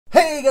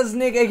amigos,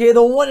 Nick, aka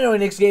the one and only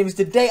Nick's Games.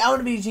 Today, I'm going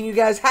to be teaching you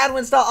guys how to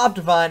install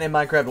Optifine in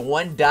Minecraft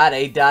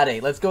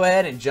 1.8.8. Let's go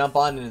ahead and jump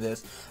on into this.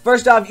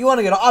 First off, you want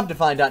to go to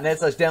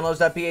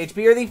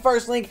optifine.net/downloads.php or the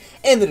first link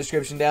in the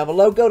description down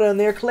below. Go down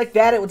there, click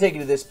that, it will take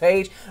you to this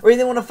page. Or you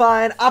then want to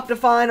find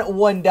Optifine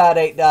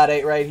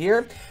 1.8.8 right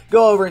here.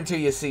 Go over until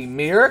you see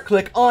Mirror,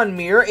 click on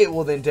Mirror, it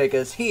will then take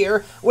us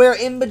here, where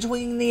in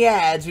between the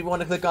ads, we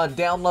want to click on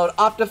download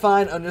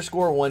Optifine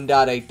underscore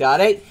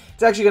 1.8.8.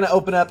 It's actually going to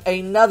open up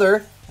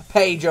another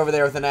page over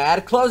there with an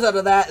ad. Close out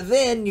of that,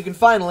 then you can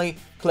finally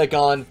click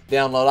on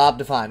download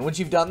Optifine. Once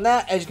you've done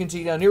that, as you can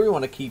see down here, we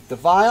want to keep the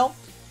file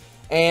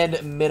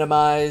and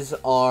minimize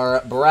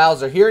our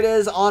browser. Here it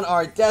is on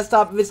our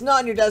desktop. If it's not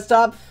on your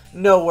desktop,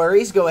 no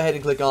worries. Go ahead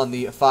and click on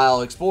the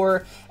File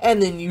Explorer,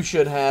 and then you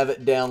should have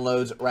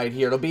downloads right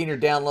here. It'll be in your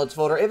downloads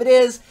folder. If it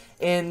is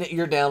in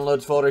your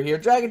downloads folder here,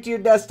 drag it to your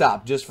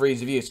desktop just for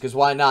ease of use, because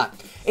why not?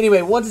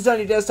 Anyway, once it's on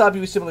your desktop,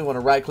 you simply want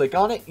to right-click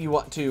on it. You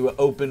want to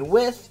open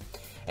with,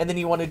 and then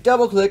you want to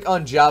double-click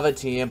on Java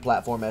TM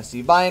Platform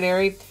SC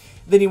Binary.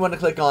 Then you want to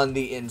click on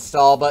the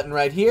Install button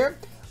right here.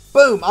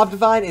 Boom!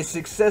 Optifine is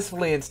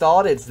successfully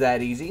installed. It's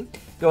that easy.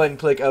 Go ahead and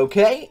click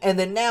OK, and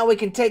then now we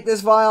can take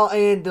this file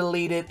and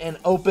delete it and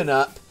open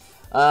up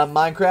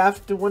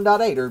Minecraft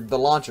 1.8, or the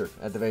launcher,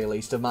 at the very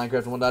least, of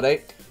Minecraft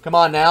 1.8. Come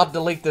on now,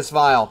 delete this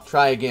file.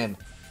 Try again.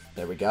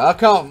 There we go.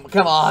 Come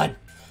on!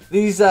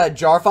 These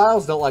jar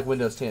files don't like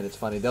Windows 10. It's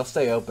funny. They'll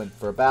stay open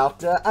for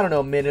about, I don't know,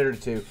 a minute or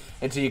two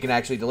until you can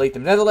actually delete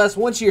them. Nevertheless,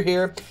 once you're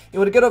here, you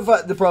want to go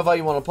to the profile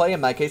you want to play.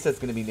 In my case, that's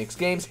going to be Nick's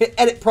Games. Hit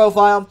Edit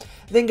Profile,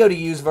 then go to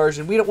Use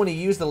Version. We don't want to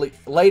use the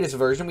latest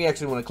version. We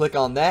actually want to click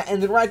on that.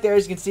 And then right there,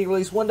 as you can see,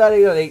 Release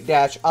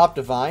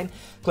 1.8.8-Optifine.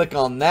 Click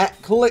on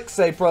that, click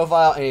Save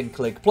Profile, and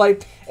click Play.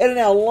 It'll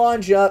now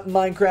launch up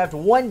Minecraft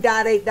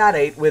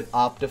 1.8.8 with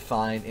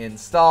Optifine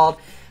installed.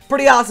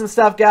 Pretty awesome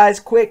stuff,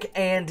 guys. Quick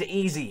and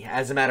easy,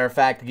 as a matter of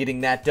fact,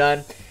 getting that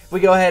done. We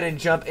go ahead and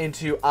jump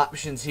into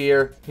options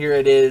here. Here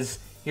it is.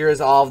 Here is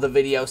all of the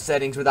video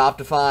settings with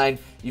Optifine.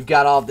 You've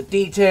got all of the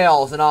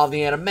details and all of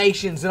the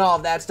animations and all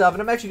of that stuff.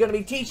 And I'm actually going to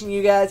be teaching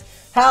you guys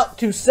how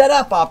to set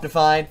up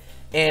Optifine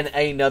in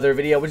another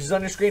video, which is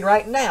on your screen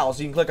right now,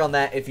 so you can click on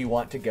that if you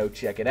want to go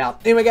check it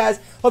out. Anyway, guys,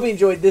 hope you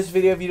enjoyed this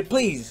video. If you did,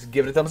 please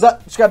give it a thumbs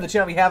up, subscribe to the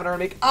channel if you haven't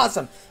already. Make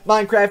awesome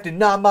Minecraft and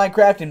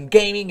non-Minecraft and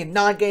gaming and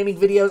non-gaming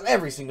videos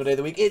every single day of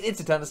the week.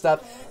 It's a ton of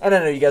stuff, and I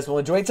know you guys will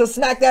enjoy it, so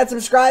smack that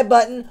subscribe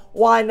button.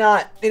 Why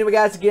not? Anyway,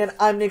 guys, again,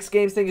 I'm Nick's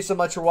Games. Thank you so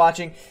much for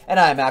watching, and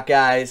I'm out,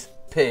 guys.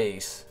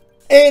 Peace.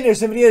 And there's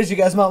some videos you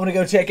guys might want to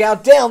go check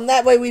out. Down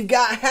that way, we've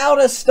got how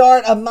to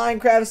start a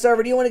Minecraft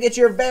server. Do you want to get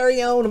your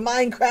very own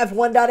Minecraft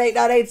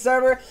 1.8.8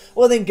 server?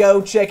 Well, then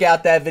go check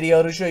out that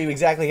video to show you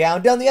exactly how.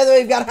 Down the other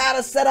way, we've got how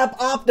to set up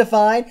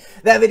Optifine.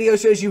 That video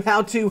shows you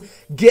how to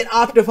get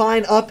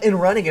Optifine up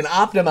and running and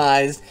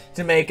optimized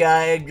to make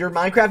your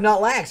Minecraft not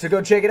lag. So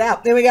go check it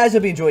out. Anyway, guys,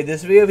 hope you enjoyed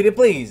this video. If you did,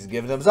 please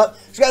give it a thumbs up.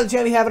 Subscribe to the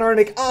channel if you haven't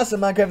already. Make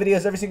awesome Minecraft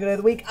videos every single day of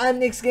the week. I'm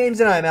Nick's Games,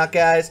 and I'm out,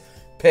 guys.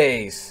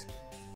 Peace.